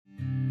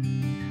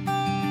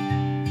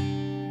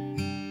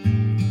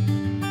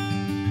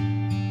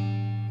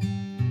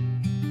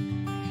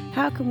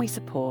How can we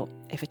support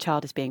if a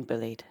child is being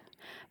bullied?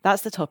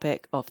 That's the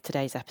topic of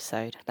today's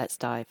episode. Let's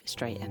dive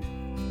straight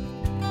in.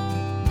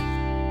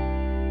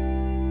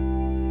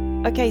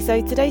 Okay, so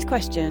today's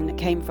question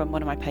came from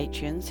one of my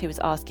patrons who was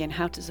asking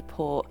how to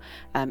support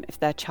if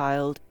their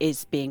child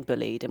is being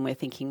bullied. And we're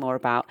thinking more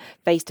about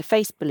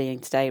face-to-face bullying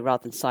today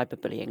rather than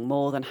cyberbullying.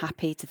 More than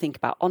happy to think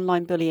about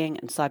online bullying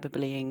and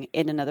cyberbullying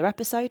in another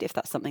episode. If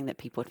that's something that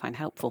people would find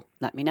helpful,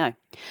 let me know.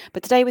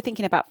 But today we're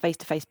thinking about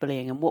face-to-face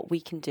bullying and what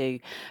we can do,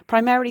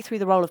 primarily through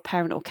the role of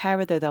parent or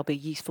carer, though there'll be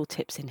useful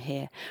tips in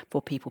here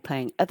for people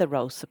playing other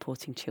roles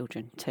supporting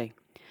children too.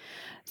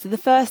 So the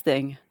first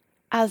thing,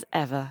 as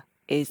ever,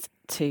 is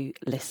to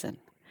listen.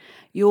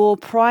 Your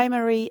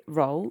primary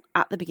role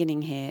at the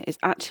beginning here is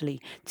actually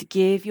to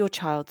give your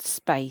child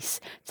space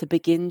to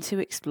begin to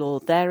explore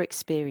their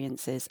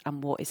experiences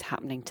and what is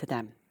happening to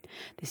them.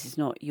 This is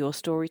not your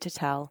story to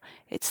tell,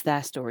 it's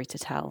their story to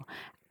tell.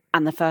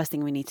 And the first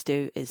thing we need to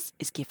do is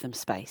give them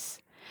space.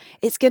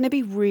 It's going to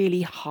be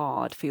really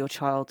hard for your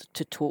child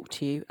to talk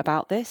to you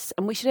about this,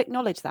 and we should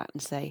acknowledge that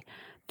and say,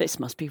 this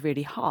must be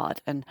really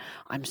hard, and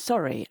I'm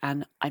sorry,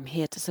 and I'm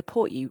here to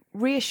support you.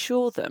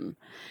 Reassure them.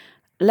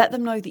 Let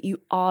them know that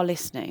you are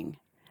listening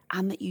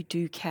and that you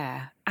do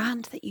care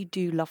and that you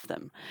do love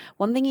them.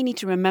 One thing you need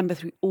to remember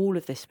through all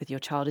of this with your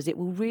child is it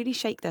will really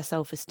shake their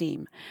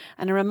self-esteem,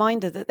 and a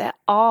reminder that there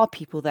are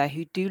people there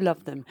who do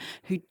love them,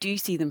 who do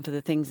see them for the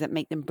things that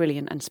make them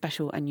brilliant and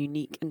special and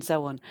unique and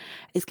so on,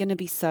 is going to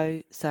be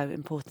so, so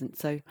important.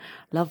 So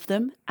love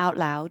them out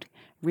loud,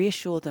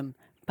 reassure them,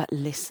 but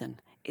listen.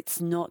 It's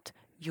not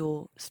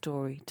your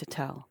story to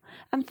tell,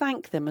 and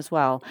thank them as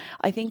well.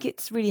 I think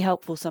it's really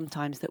helpful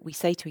sometimes that we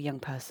say to a young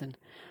person,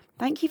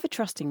 thank you for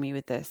trusting me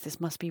with this.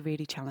 This must be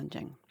really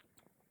challenging.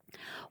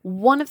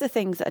 One of the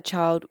things that a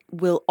child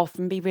will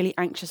often be really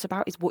anxious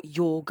about is what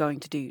you're going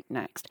to do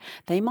next.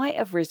 They might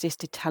have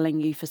resisted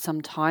telling you for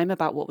some time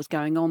about what was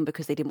going on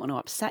because they didn't want to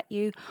upset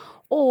you,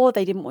 or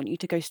they didn't want you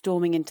to go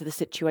storming into the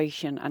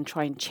situation and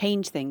try and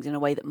change things in a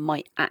way that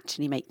might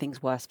actually make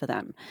things worse for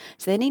them.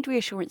 So they need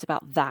reassurance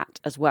about that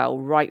as well,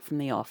 right from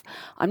the off.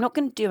 I'm not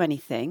going to do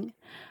anything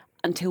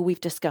until we've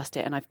discussed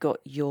it and I've got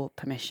your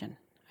permission.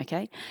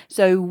 Okay,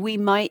 so we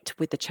might,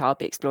 with the child,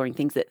 be exploring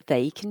things that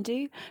they can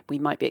do. We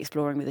might be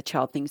exploring with the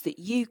child things that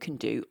you can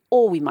do,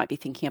 or we might be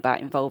thinking about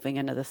involving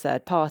another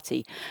third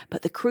party.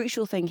 But the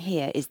crucial thing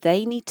here is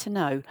they need to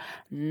know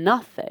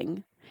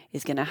nothing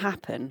is going to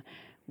happen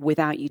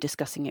without you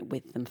discussing it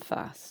with them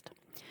first.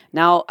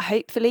 Now,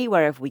 hopefully,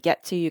 wherever we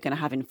get to, you're going to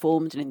have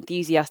informed and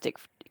enthusiastic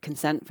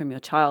consent from your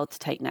child to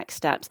take next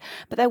steps.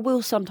 But there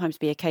will sometimes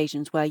be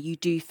occasions where you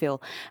do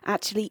feel,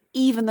 actually,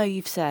 even though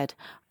you've said,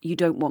 you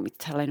don't want me to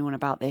tell anyone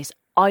about this,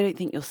 I don't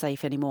think you're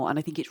safe anymore, and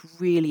I think it's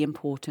really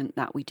important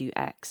that we do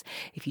X.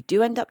 If you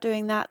do end up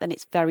doing that, then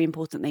it's very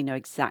important they know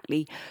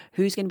exactly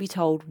who's going to be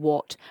told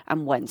what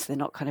and when, so they're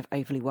not kind of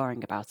overly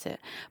worrying about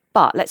it.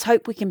 But let's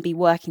hope we can be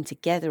working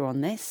together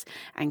on this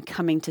and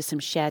coming to some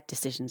shared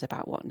decisions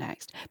about what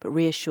next. But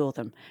reassure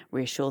them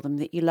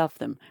that you love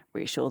them,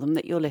 reassure them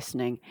that you're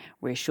listening,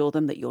 reassure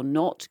them that you're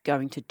not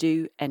going to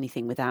do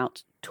anything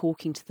without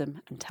talking to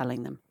them and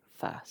telling them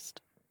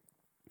first.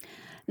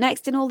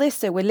 Next in all this,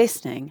 so we're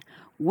listening,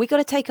 we got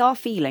to take our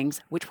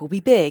feelings, which will be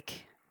big,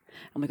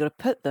 and we've got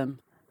to put them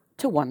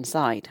to one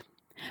side.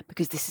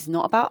 Because this is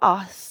not about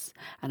us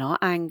and our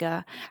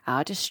anger,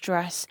 our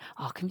distress,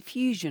 our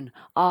confusion,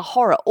 our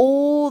horror,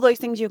 all those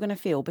things you're going to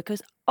feel.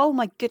 Because, oh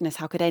my goodness,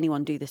 how could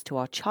anyone do this to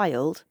our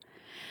child?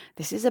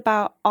 This is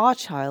about our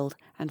child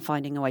and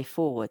finding a way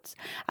forwards.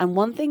 And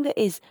one thing that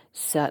is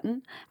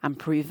certain and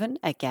proven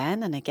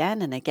again and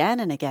again and again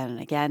and again and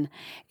again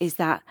is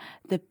that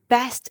the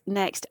best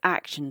next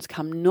actions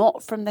come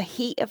not from the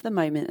heat of the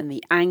moment and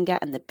the anger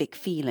and the big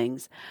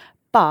feelings,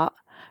 but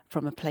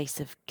from a place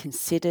of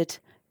considered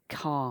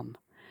calm.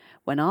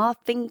 When our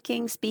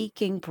thinking,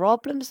 speaking,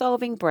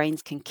 problem-solving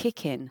brains can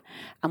kick in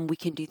and we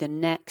can do the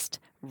next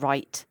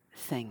right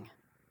thing.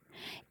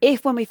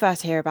 If when we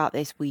first hear about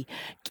this, we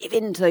give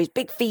in to those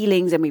big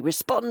feelings and we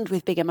respond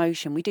with big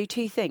emotion, we do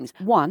two things.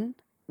 One,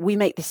 we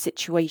make this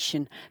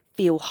situation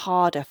feel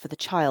harder for the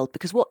child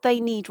because what they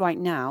need right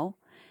now,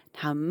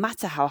 no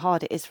matter how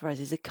hard it is for us,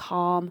 is a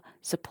calm,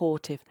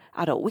 supportive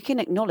adult. We can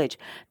acknowledge,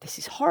 this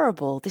is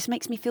horrible. This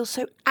makes me feel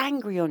so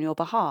angry on your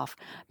behalf.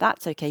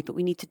 That's okay, but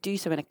we need to do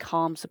so in a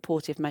calm,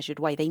 supportive, measured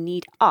way. They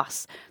need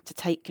us to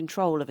take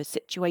control of a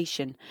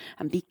situation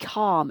and be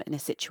calm in a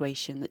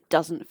situation that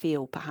doesn't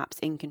feel perhaps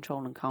in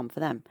control and calm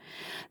for them.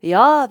 The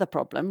other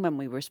problem when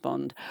we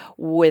respond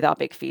with our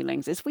big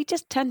feelings is we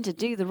just tend to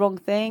do the wrong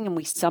thing, and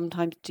we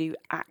sometimes do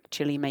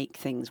actually make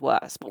things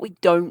worse. What we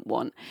don't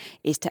want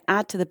is to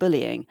add to the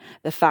bullying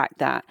the fact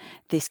that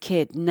this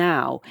kid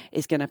now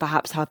is going to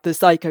perhaps have the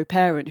psycho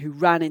parent who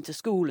ran into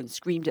school and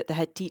screamed at the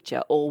head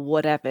teacher, or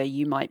whatever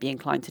you might be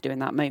inclined to do in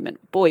that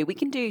moment. Boy, we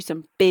can do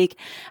some big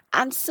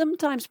and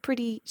sometimes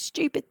pretty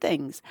stupid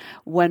things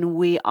when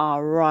we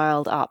are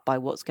riled up by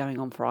what's going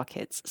on for our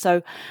kids.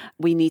 So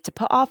we need to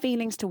put our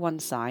feelings to one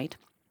side.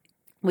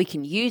 We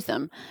can use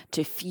them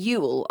to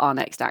fuel our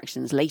next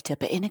actions later,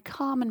 but in a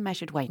calm and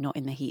measured way, not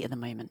in the heat of the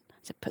moment.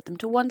 So put them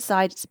to one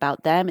side. It's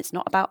about them. It's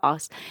not about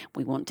us.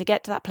 We want to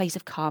get to that place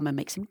of calm and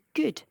make some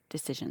good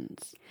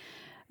decisions.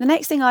 The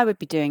next thing I would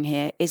be doing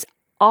here is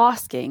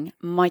asking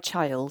my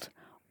child,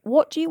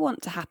 what do you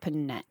want to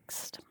happen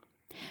next?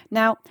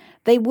 Now,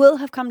 they will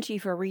have come to you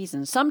for a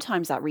reason.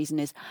 Sometimes that reason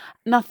is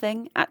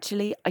nothing,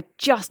 actually. I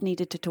just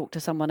needed to talk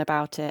to someone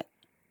about it,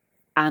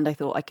 and I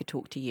thought I could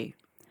talk to you.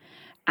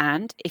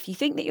 And if you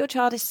think that your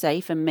child is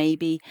safe and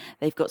maybe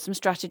they've got some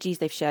strategies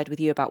they've shared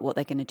with you about what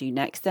they're going to do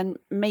next, then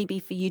maybe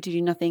for you to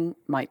do nothing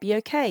might be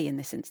okay in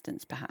this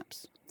instance,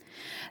 perhaps.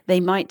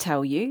 They might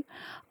tell you,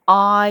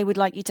 I would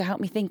like you to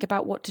help me think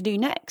about what to do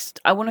next.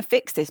 I want to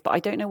fix this, but I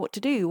don't know what to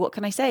do. What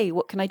can I say?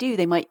 What can I do?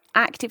 They might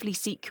actively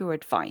seek your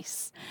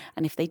advice.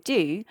 And if they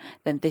do,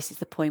 then this is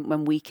the point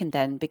when we can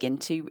then begin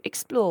to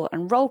explore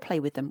and role play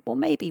with them. Or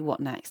maybe what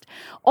next?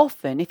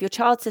 Often, if your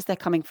child says they're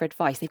coming for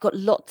advice, they've got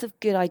lots of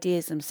good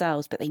ideas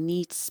themselves, but they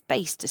need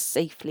space to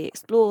safely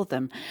explore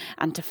them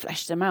and to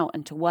flesh them out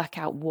and to work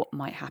out what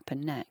might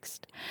happen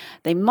next.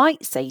 They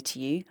might say to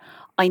you,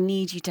 I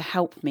need you to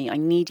help me. I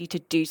need you to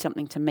do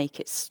something to make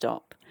it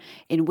stop.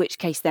 In which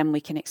case then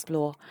we can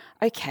explore,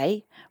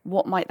 okay,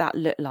 what might that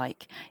look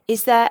like?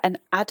 Is there an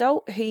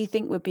adult who you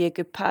think would be a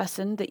good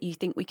person that you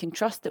think we can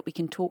trust, that we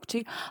can talk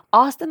to?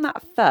 Ask them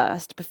that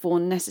first before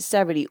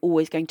necessarily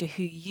always going to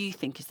who you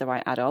think is the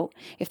right adult.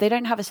 If they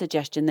don't have a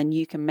suggestion, then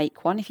you can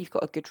make one if you've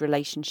got a good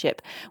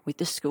relationship with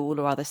the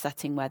school or other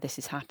setting where this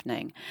is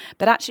happening.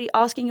 But actually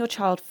asking your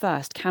child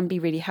first can be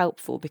really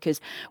helpful, because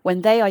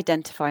when they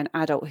identify an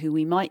adult who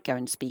we might go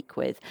and speak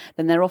with,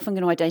 then they're often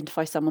going to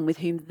identify someone with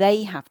whom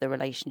they have the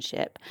relationship,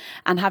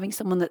 and having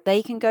someone that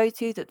they can go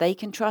to, that they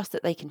can trust,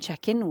 that they can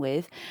check in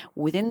with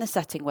within the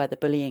setting where the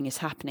bullying is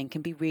happening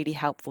can be really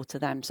helpful to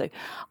them. So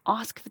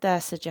ask for their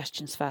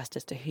suggestions first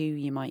as to who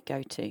you might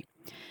go to.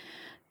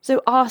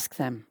 So ask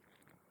them.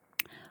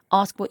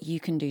 Ask what you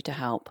can do to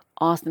help.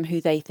 Ask them who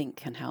they think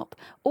can help.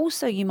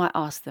 Also, you might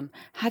ask them,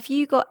 have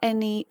you got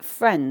any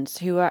friends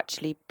who are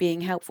actually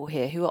being helpful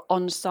here, who are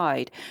on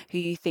side, who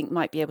you think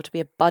might be able to be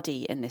a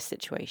buddy in this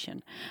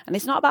situation? And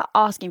it's not about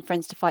asking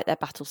friends to fight their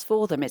battles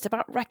for them. It's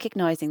about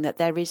recognizing that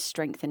there is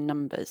strength in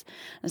numbers.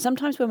 And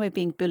sometimes when we're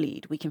being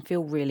bullied, we can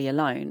feel really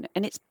alone.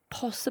 And it's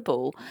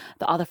possible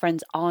that other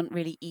friends aren't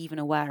really even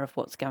aware of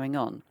what's going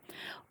on.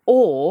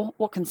 Or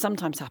what can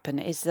sometimes happen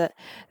is that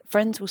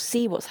friends will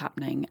see what's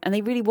happening and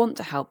they really want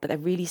to help, but they're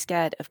really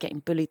scared of getting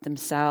bullied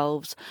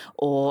themselves.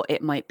 Or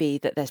it might be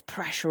that there's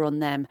pressure on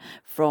them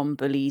from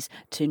bullies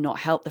to not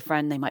help the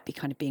friend. They might be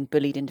kind of being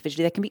bullied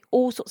individually. There can be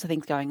all sorts of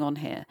things going on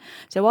here.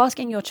 So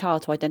asking your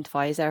child to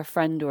identify, is there a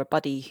friend or a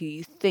buddy who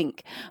you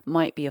think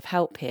might be of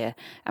help here?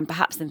 And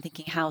perhaps then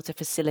thinking how to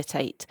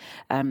facilitate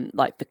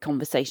like the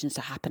conversations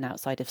to happen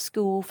outside of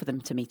school, for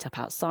them to meet up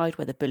outside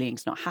where the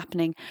bullying's not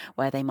happening,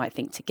 where they might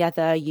think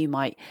together. You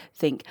might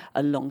think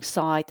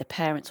alongside the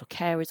parents or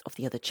carers of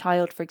the other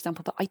child, for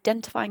example, but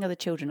identifying other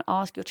children,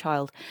 ask your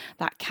child.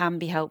 That can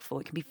be helpful.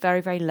 It can be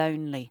very, very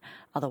lonely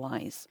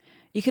otherwise.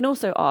 You can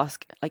also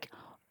ask,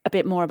 a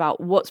bit more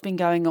about what's been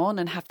going on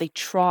and have they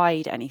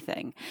tried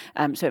anything.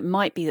 So it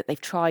might be that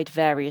they've tried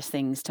various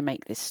things to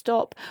make this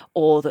stop,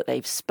 or that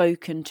they've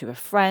spoken to a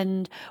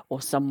friend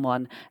or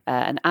someone,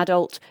 an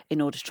adult, in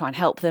order to try and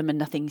help them, and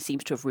nothing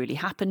seems to have really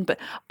happened. But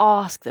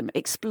ask them,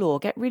 explore,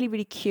 get really,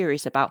 really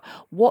curious about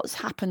what's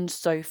happened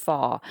so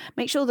far.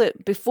 Make sure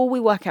that before we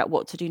work out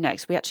what to do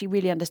next, we actually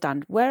really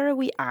understand where are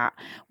we at,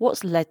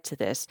 what's led to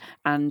this,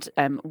 and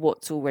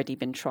what's already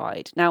been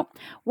tried. Now,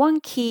 one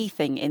key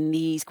thing in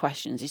these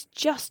questions is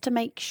just to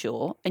make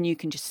sure, and you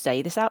can just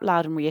say this out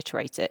loud and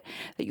reiterate it,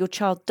 that your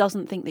child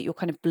doesn't think that you're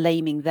kind of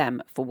blaming them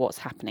for what's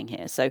happening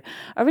here. So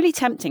a really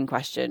tempting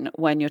question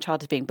when your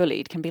child is being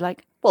bullied can be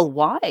like, well,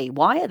 why?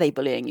 Why are they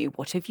bullying you?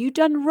 What have you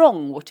done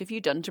wrong? What have you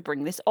done to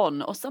bring this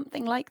on? Or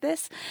something like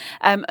this.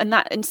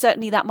 And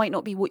certainly that might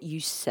not be what you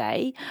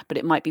say, but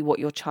it might be what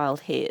your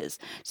child hears.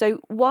 So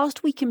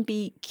whilst we can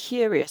be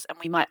curious and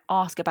we might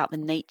ask about the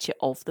nature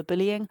of the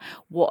bullying,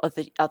 what are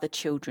the other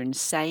children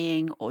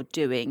saying or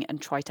doing,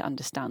 and try to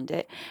understand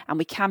it. And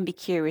we can be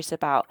curious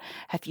about,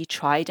 have you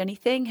tried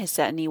anything? Has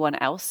anyone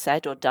else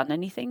said or done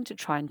anything to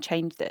try and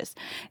change this?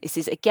 This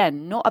is,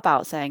 again, not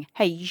about saying,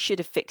 hey, you should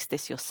have fixed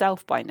this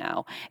yourself by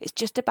now. It's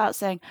just about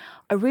saying,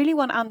 I really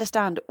want to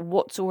understand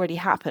what's already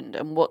happened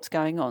and what's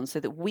going on so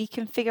that we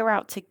can figure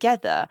out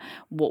together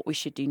what we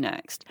should do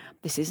next.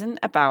 This isn't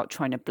about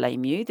trying to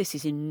blame you. This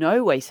is in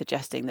no way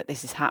suggesting that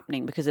this is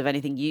happening because of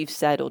anything you've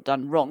said or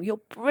done wrong. You're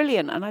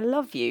brilliant and I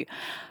love you.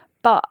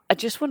 But I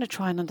just want to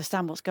try and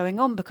understand what's going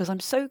on because I'm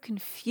so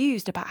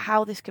confused about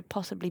how this could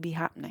possibly be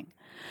happening.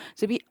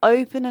 So be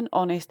open and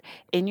honest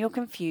in your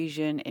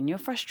confusion, in your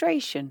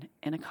frustration,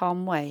 in a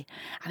calm way,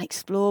 and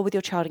explore with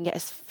your child and get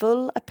as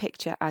full a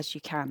picture as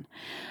you can.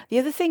 The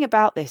other thing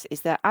about this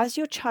is that as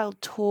your child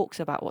talks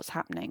about what's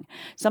happening,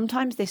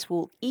 sometimes this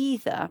will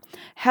either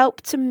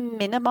help to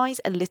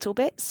minimize a little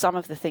bit some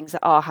of the things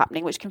that are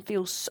happening, which can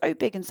feel so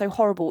big and so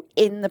horrible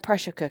in the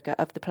pressure cooker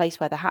of the place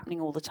where they're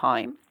happening all the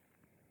time.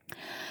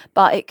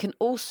 But it can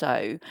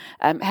also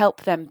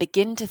help them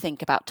begin to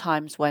think about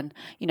times when,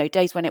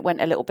 days when it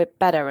went a little bit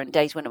better and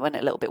days when it went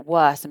a little bit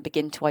worse, and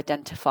begin to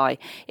identify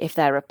if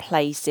there are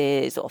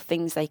places or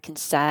things they can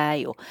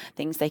say or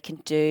things they can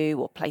do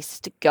or places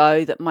to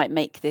go that might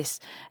make this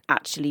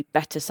actually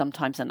better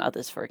sometimes than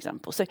others, for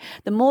example. So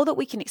the more that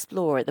we can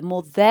explore it, the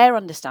more their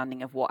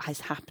understanding of what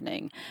is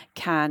happening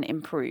can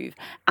improve.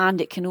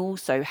 And it can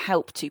also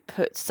help to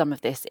put some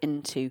of this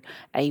into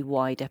a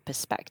wider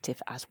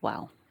perspective as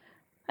well.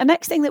 The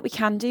next thing that we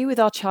can do with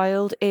our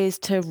child is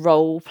to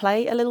role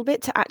play a little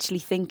bit, to actually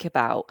think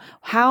about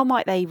how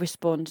might they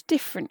respond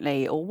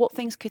differently, or what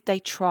things could they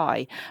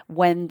try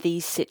when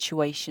these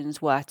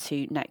situations were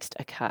to next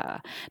occur.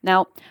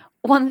 Now,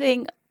 one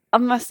thing I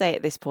must say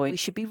at this point, we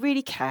should be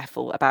really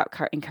careful about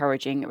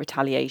encouraging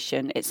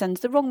retaliation. It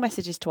sends the wrong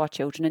messages to our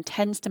children and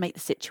tends to make the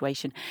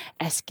situation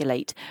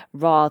escalate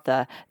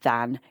rather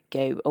than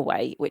go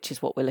away, which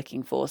is what we're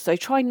looking for. So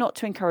try not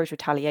to encourage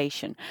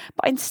retaliation,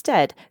 but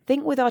instead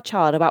think with our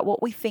child about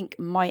what we think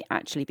might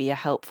actually be a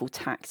helpful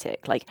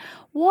tactic. Like,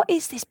 what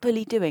is this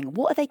bully doing?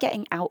 What are they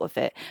getting out of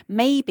it?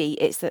 Maybe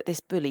it's that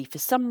this bully, for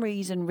some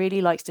reason,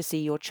 really likes to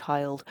see your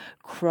child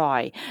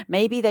cry.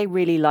 Maybe they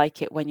really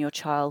like it when your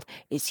child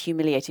is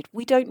humiliated.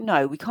 We don't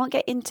know. We can't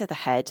get into the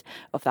head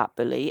of that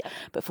bully.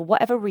 But for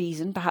whatever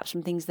reason, perhaps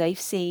from things they've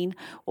seen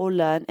or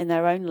learned in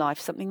their own life,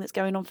 something that's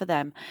going on for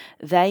them,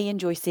 they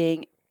enjoy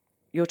seeing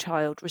your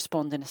child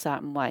respond in a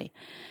certain way.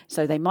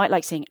 So they might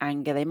like seeing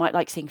anger, they might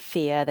like seeing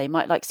fear, they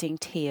might like seeing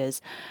tears.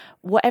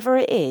 Whatever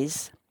it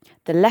is,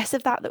 the less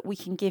of that we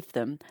can give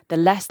them, the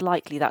less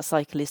likely that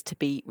cycle is to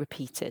be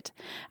repeated.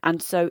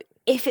 And so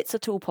if it's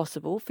at all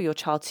possible for your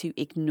child to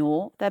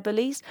ignore their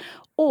bullies,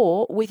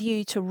 or with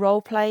you to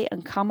role play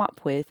and come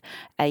up with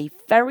a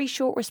very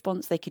short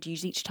response they could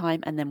use each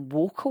time and then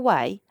walk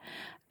away,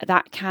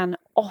 that can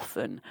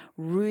often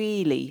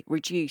really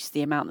reduce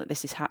the amount that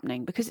this is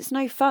happening, because it's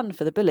no fun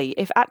for the bully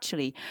if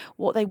actually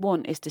what they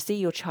want is to see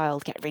your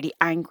child get really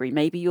angry.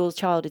 Maybe your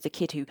child is a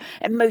kid who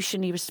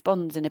emotionally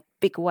responds in a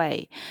big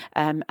way,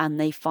 and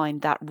they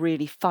find that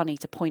really funny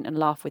to point and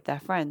laugh with their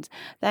friends.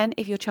 Then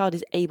if your child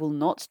is able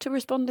not to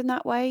respond in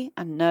that way,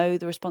 and no,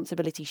 the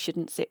responsibility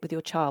shouldn't sit with your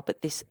child,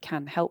 but this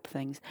can help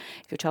things.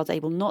 If your child's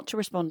able not to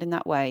respond in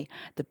that way,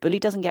 the bully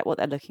doesn't get what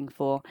they're looking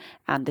for,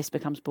 and this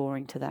becomes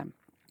boring to them.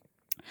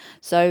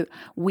 So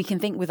we can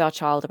think with our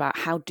child about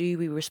how do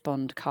we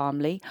respond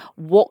calmly?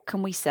 What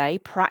can we say?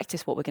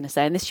 Practice what we're going to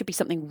say. And this should be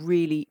something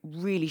really,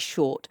 really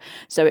short.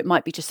 So it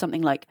might be just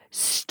something like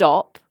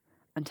stop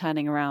and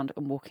turning around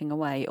and walking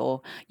away,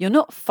 or you're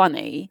not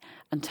funny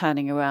and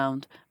turning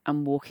around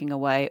and walking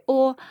away,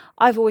 or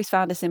I've always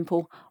found a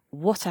simple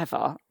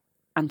whatever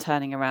and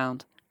turning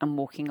around and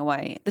walking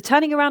away. The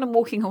turning around and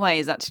walking away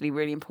is actually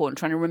really important,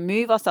 trying to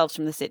remove ourselves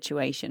from the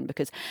situation,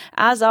 because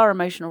as our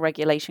emotional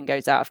regulation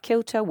goes out of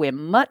kilter, we're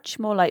much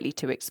more likely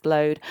to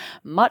explode,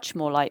 much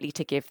more likely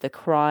to give the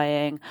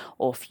crying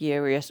or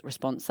furious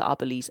response that our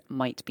bullies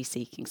might be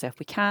seeking. So if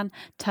we can,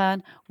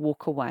 turn,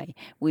 walk away.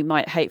 We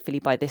might hopefully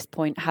by this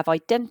point have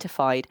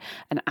identified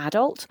an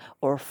adult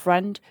or a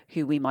friend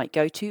who we might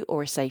go to,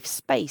 or a safe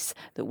space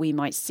that we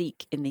might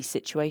seek in these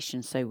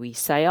situations. So we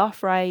say our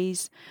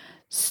phrase,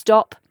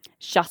 stop,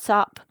 shut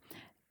up,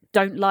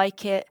 don't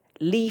like it,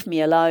 leave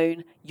me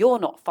alone, you're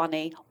not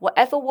funny,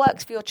 whatever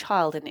works for your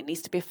child, and it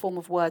needs to be a form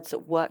of words that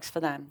works for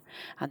them.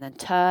 And then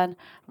turn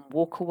and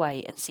walk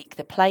away and seek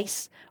the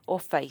place or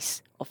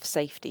face of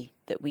safety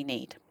that we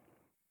need.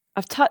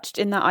 I've touched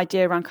in that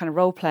idea around kind of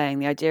role playing,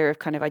 the idea of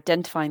kind of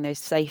identifying those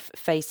safe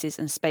faces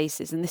and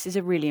spaces. And this is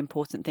a really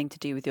important thing to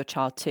do with your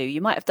child too.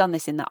 You might have done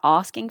this in the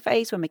asking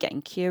phase when we're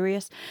getting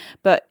curious.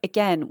 But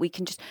again, we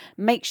can just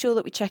make sure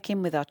that we check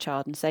in with our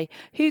child and say,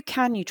 who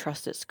can you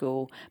trust at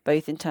school,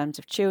 both in terms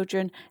of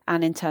children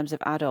and in terms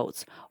of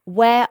adults?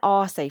 Where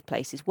are safe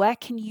places? Where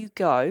can you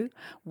go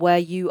where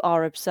you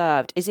are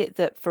observed? Is it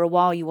that for a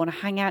while you want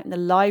to hang out in the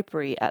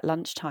library at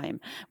lunchtime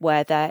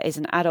where there is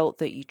an adult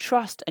that you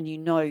trust and you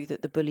know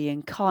that the bullying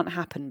can't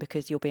happen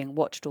because you're being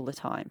watched all the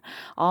time?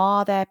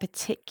 Are there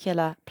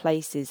particular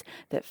places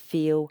that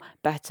feel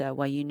better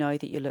where you know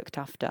that you're looked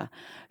after?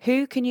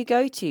 Who can you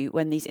go to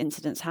when these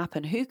incidents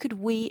happen? Who could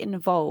we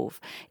involve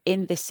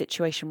in this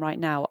situation right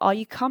now? Are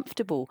you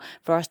comfortable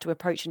for us to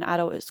approach an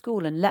adult at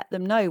school and let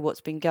them know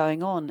what's been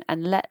going on,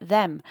 and let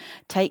them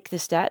take the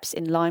steps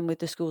in line with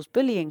the school's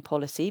bullying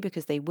policy,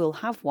 because they will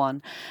have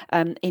one,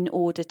 in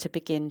order to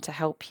begin to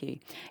help you?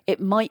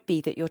 It might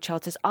be that your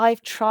child says,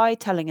 I've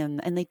tried telling them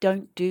and they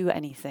don't do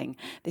anything.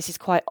 This is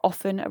quite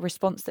often a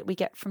response that we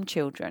get from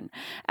children.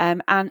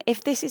 And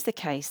if this is the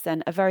case,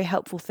 then a very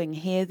helpful thing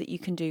here that you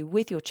can do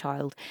with your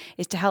child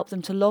is to help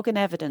them to log in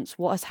evidence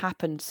what has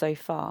happened so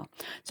far.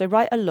 So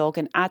write a log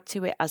and add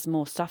to it as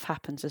more stuff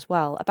happens as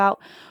well, about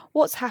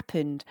what's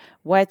happened,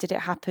 where did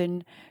it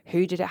happen,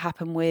 who did it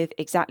happen with,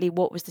 exactly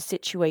what was the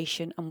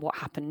situation and what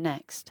happened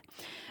next.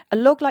 A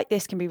log like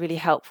this can be really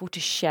helpful to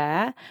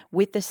share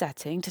with the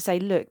setting, to say,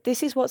 look,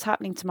 this is what's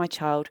happening to my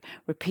child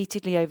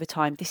repeatedly over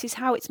time. This is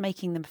how it's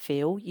making them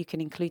feel. You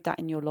can include that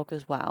in your log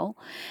as well.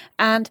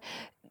 And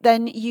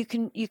then you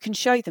can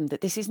show them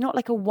that this is not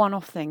like a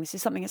one-off thing. This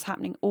is something that's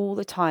happening all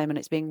the time and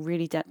it's being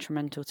really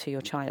detrimental to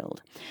your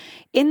child.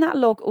 In that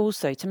log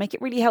also, to make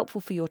it really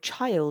helpful for your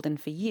child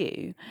and for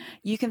you,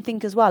 you can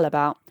think as well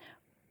about,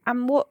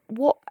 and what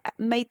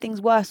made things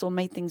worse or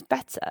made things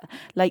better?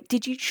 Like,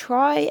 did you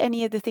try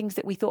any of the things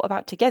that we thought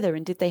about together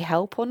and did they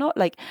help or not?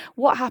 Like,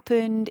 what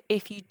happened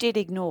if you did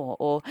ignore?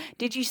 Or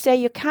did you say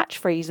your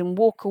catchphrase and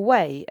walk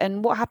away?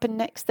 And what happened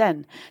next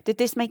then? Did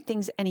this make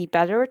things any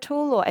better at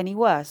all or any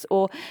worse?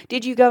 Or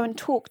did you go and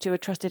talk to a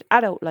trusted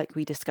adult like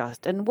we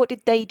discussed? And what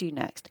did they do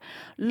next?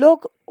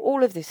 Log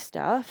all of this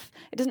stuff.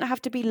 It doesn't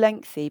have to be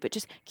lengthy, but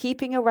just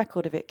keeping a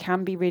record of it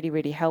can be really,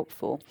 really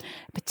helpful,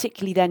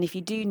 particularly then if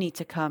you do need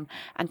to come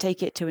and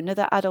take it to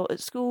another adult at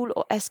school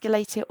or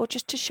escalate it, or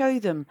just to show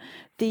them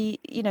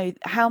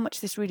how much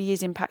this really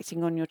is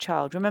impacting on your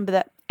child. Remember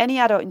that any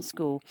adult in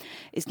school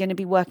is going to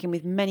be working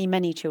with many,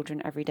 many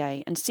children every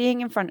day, and seeing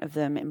in front of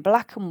them in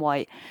black and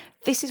white,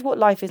 this is what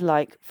life is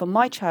like for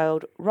my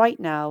child right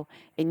now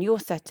in your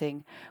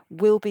setting,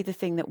 will be the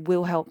thing that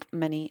will help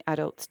many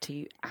adults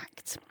to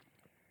act.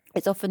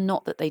 It's often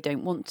not that they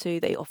don't want to,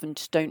 they often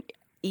just don't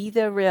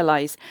either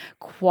realise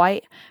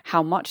quite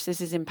how much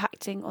this is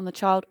impacting on the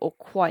child or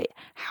quite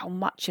how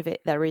much of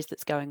it there is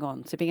that's going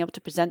on. So being able to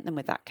present them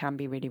with that can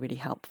be really, really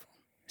helpful.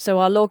 So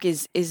our log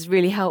is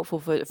really helpful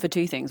for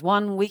two things.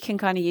 One, we can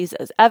kind of use it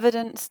as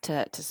evidence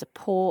to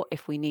support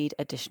if we need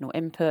additional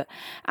input.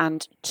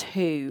 And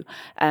two,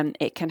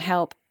 it can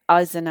help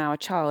us and our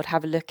child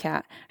have a look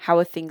at how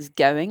are things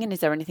going and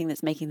is there anything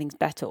that's making things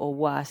better or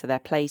worse? Are there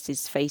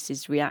places,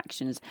 faces,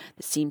 reactions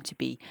that seem to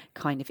be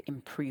kind of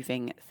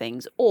improving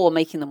things or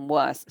making them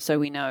worse, so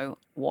we know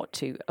what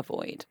to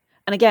avoid?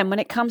 And again, when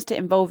it comes to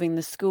involving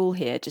the school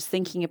here, just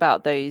thinking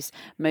about those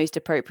most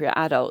appropriate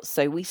adults.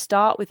 So we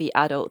start with the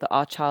adult that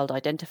our child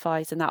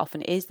identifies, and that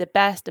often is the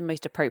best and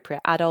most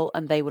appropriate adult,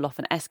 and they will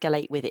often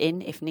escalate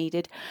within if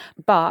needed.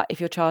 But if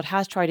your child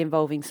has tried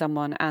involving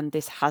someone and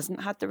this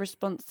hasn't had the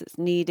response that's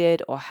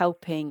needed or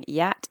helping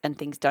yet, and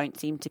things don't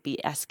seem to be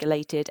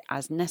escalated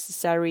as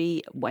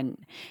necessary when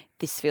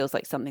this feels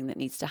like something that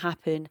needs to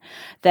happen,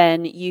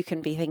 then you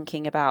can be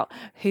thinking about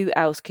who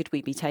else could we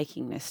be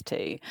taking this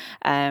to,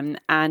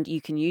 and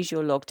you can use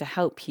your log to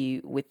help you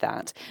with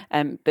that.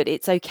 But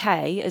it's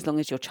okay as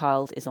long as your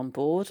child is on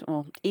board,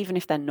 or even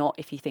if they're not,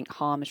 if you think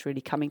harm is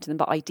really coming to them,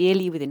 but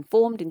ideally with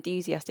informed,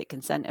 enthusiastic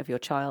consent of your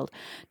child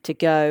to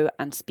go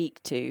and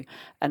speak to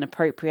an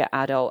appropriate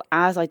adult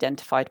as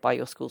identified by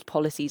your school's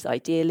policies,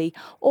 ideally,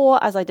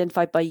 or as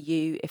identified by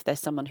you if there's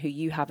someone who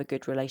you have a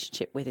good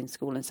relationship with in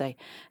school, and say,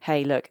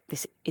 hey, look,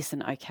 this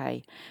isn't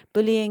okay.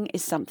 Bullying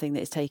is something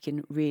that is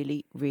taken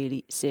really,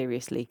 really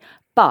seriously,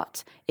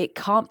 but it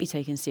can't be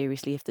taken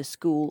seriously if the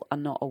school are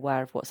not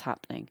aware of what's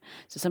happening.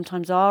 So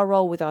sometimes our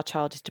role with our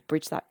child is to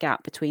bridge that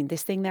gap between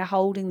this thing they're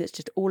holding that's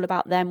just all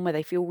about them, where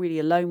they feel really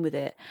alone with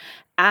it,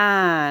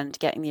 and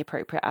getting the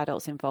appropriate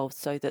adults involved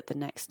so that the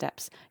next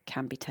steps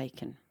can be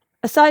taken.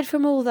 Aside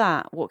from all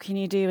that, what can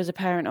you do as a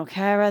parent or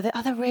carer? The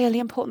other really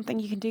important thing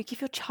you can do,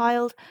 give your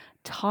child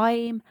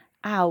time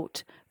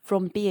out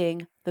from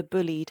being the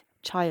bullied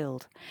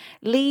child.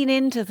 Lean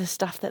into the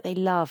stuff that they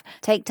love.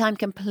 Take time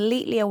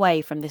completely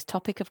away from this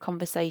topic of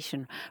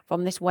conversation,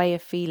 from this way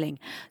of feeling.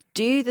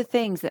 Do the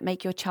things that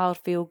make your child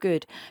feel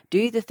good.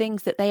 Do the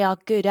things that they are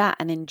good at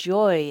and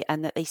enjoy,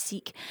 and that they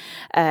seek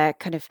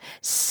kind of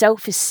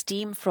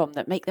self-esteem from,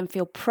 that make them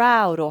feel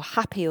proud or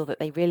happy or that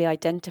they really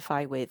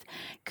identify with.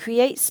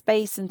 Create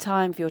space and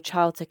time for your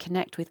child to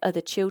connect with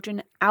other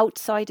children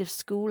outside of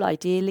school,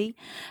 ideally,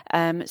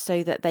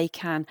 so that they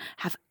can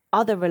have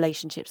other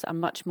relationships are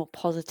much more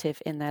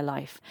positive in their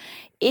life.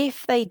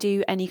 If they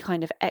do any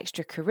kind of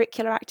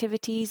extracurricular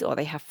activities, or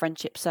they have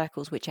friendship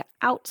circles which are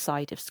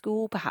outside of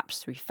school, perhaps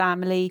through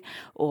family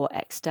or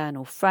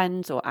external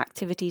friends or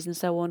activities and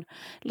so on,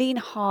 lean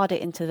harder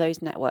into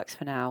those networks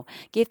for now.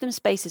 Give them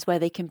spaces where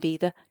they can be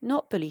the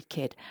not bullied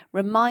kid.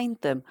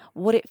 Remind them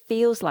what it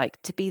feels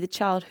like to be the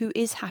child who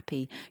is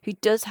happy, who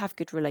does have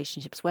good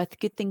relationships, where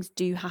good things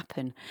do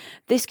happen.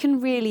 This can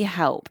really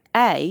help,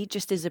 A,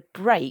 just as a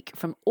break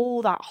from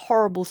all that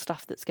horrible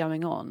stuff that's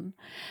going on,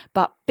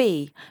 but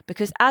B,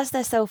 because as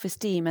their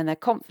self-esteem and their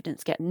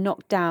confidence get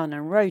knocked down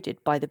and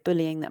eroded by the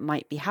bullying that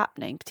might be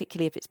happening,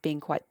 particularly if it's being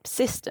quite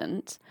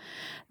persistent,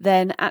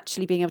 then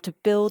actually being able to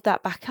build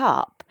that back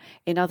up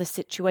in other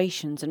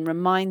situations and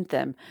remind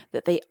them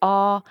that they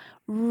are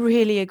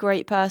really a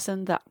great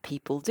person, that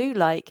people do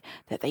like,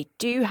 that they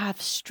do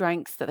have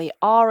strengths, that they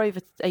are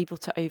able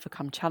to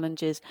overcome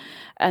challenges,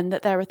 and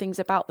that there are things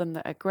about them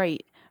that are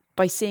great.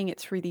 By seeing it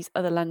through these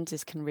other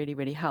lenses can really,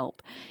 really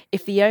help.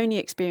 If the only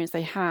experience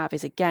they have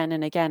is again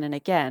and again and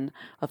again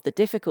of the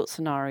difficult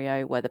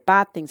scenario where the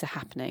bad things are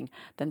happening,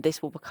 then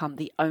this will become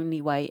the only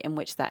way in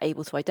which they're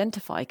able to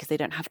identify, because they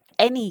don't have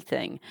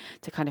anything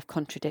to kind of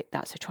contradict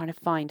that. So trying to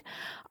find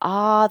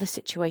the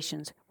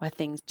situations where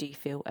things do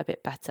feel a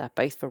bit better,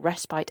 both for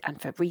respite and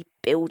for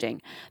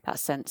rebuilding that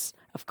sense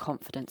of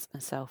confidence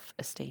and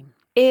self-esteem.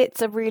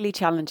 It's a really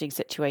challenging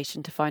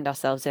situation to find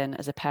ourselves in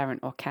as a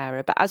parent or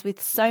carer, but as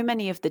with so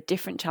many of the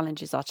different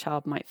challenges our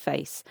child might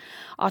face,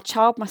 our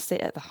child must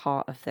sit at the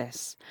heart of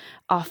this.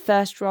 Our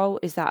first role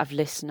is that of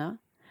listener.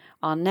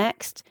 Our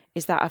next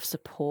is that of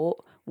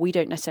support. We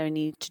don't necessarily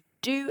need to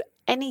do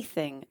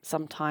anything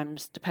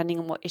sometimes, depending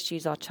on what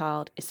issues our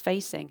child is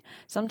facing.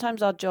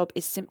 Sometimes our job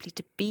is simply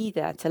to be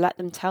there, to let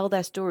them tell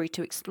their story,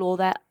 to explore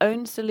their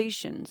own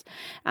solutions,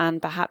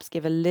 and perhaps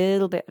give a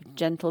little bit of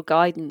gentle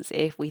guidance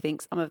if we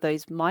think some of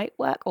those might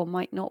work or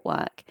might not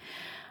work.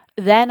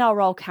 Then our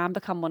role can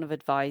become one of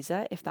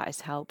advisor if that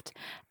has helped.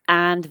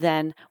 And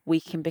then we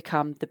can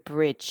become the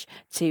bridge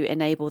to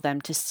enable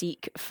them to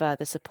seek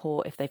further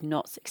support if they've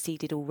not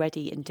succeeded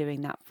already in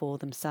doing that for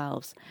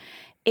themselves.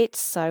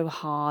 It's so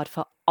hard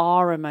for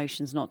our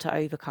emotions not to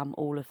overcome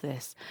all of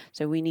this.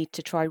 So we need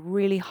to try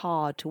really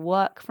hard to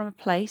work from a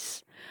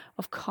place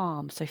of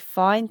calm. So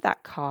find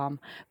that calm,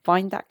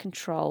 find that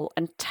control,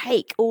 and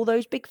take all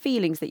those big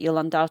feelings that you'll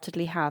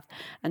undoubtedly have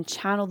and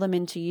channel them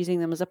into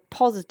using them as a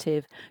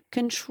positive,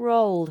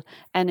 controlled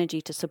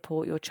energy to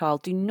support your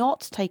child. Do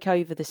not take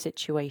over the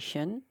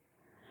situation.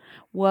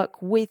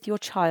 Work with your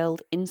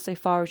child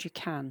insofar as you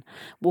can.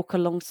 Walk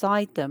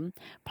alongside them,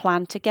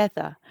 plan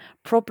together,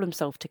 problem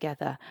solve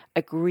together,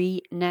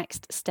 agree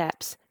next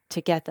steps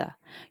together.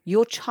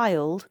 Your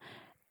child,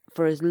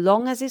 for as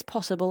long as is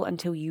possible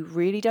until you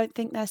really don't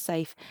think they're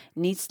safe,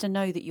 needs to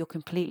know that you're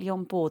completely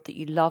on board, that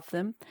you love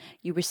them,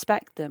 you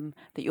respect them,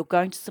 that you're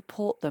going to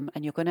support them,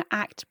 and you're going to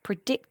act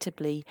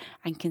predictably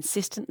and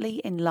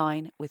consistently in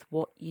line with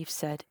what you've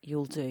said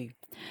you'll do.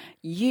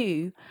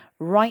 You,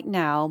 right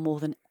now, more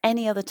than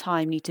any other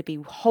time, need to be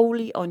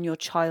wholly on your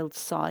child's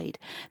side.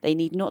 They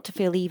need not to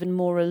feel even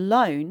more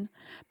alone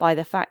by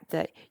the fact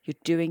that you're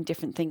doing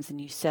different things than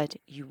you said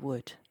you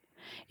would.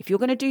 If you're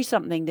going to do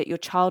something that your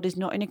child is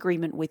not in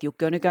agreement with, you're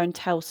going to go and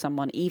tell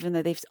someone, even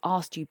though they've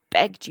asked you,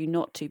 begged you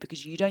not to,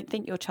 because you don't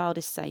think your child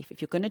is safe.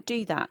 If you're going to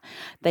do that,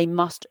 they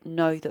must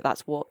know that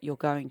that's what you're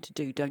going to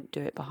do. Don't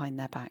do it behind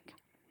their back.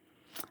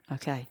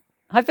 Okay.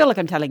 I feel like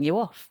I'm telling you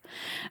off.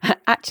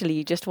 Actually,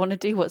 you just want to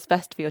do what's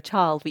best for your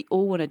child. We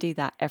all want to do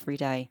that every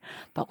day.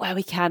 But where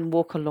we can,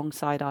 walk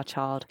alongside our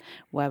child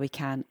where we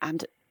can.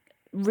 And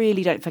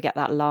really don't forget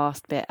that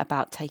last bit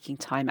about taking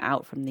time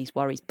out from these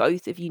worries.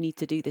 Both of you need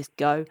to do this.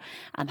 Go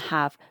and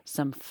have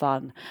some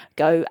fun.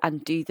 Go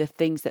and do the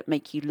things that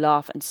make you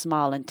laugh and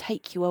smile and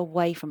take you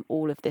away from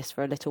all of this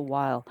for a little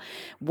while.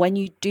 When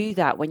you do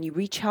that, when you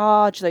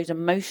recharge those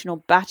emotional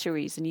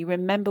batteries and you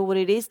remember what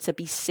it is to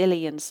be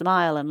silly and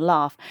smile and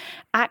laugh,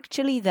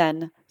 actually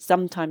then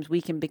sometimes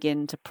we can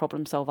begin to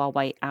problem solve our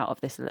way out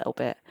of this a little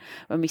bit.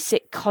 When we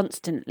sit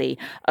constantly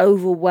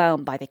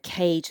overwhelmed by the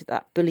cage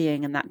that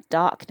bullying and that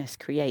darkness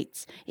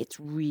creates, it's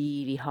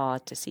really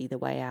hard to see the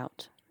way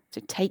out.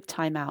 So take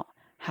time out.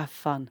 Have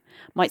fun.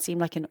 Might seem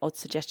like an odd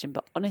suggestion,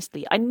 but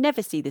honestly, I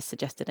never see this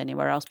suggested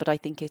anywhere else, but I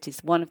think it is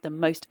one of the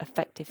most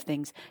effective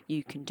things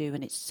you can do,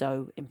 and it's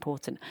so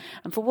important.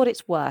 And for what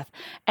it's worth,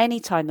 any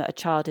time that a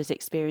child is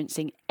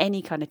experiencing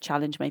any kind of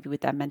challenge, maybe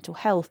with their mental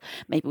health,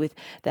 maybe with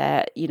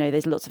their,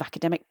 there's lots of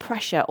academic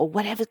pressure or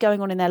whatever's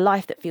going on in their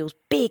life that feels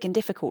big and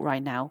difficult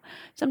right now,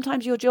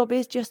 sometimes your job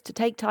is just to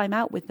take time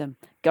out with them.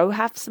 Go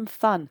have some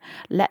fun.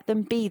 Let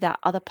them be that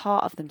other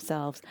part of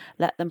themselves.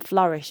 Let them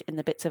flourish in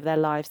the bits of their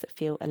lives that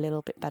feel a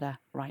little bit better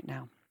right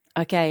now.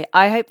 Okay,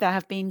 I hope there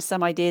have been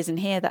some ideas in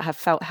here that have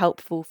felt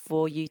helpful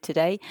for you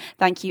today.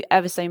 Thank you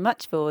ever so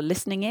much for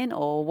listening in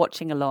or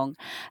watching along.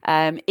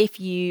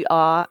 If you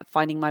are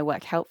finding my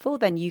work helpful,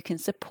 then you can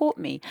support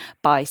me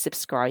by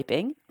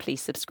subscribing.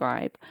 Please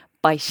subscribe.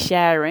 By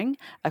sharing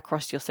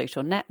across your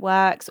social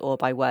networks or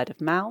by word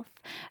of mouth.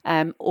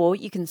 Or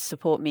you can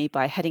support me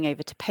by heading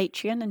over to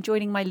Patreon and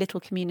joining my little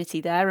community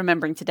there.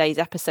 Remembering today's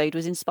episode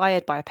was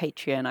inspired by a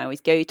Patreon. I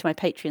always go to my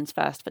Patreons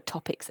first for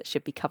topics that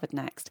should be covered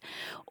next.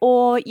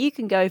 Or you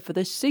can go for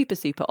the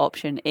super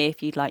option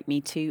if you'd like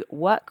me to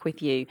work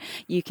with you.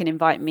 You can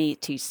invite me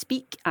to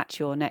speak at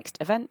your next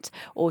event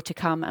or to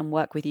come and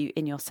work with you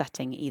in your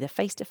setting, either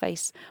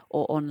face-to-face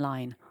or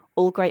online.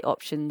 All great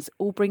options,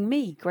 all bring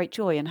me great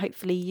joy and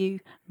hopefully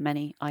you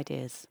many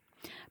ideas.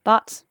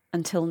 But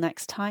until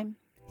next time,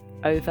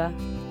 over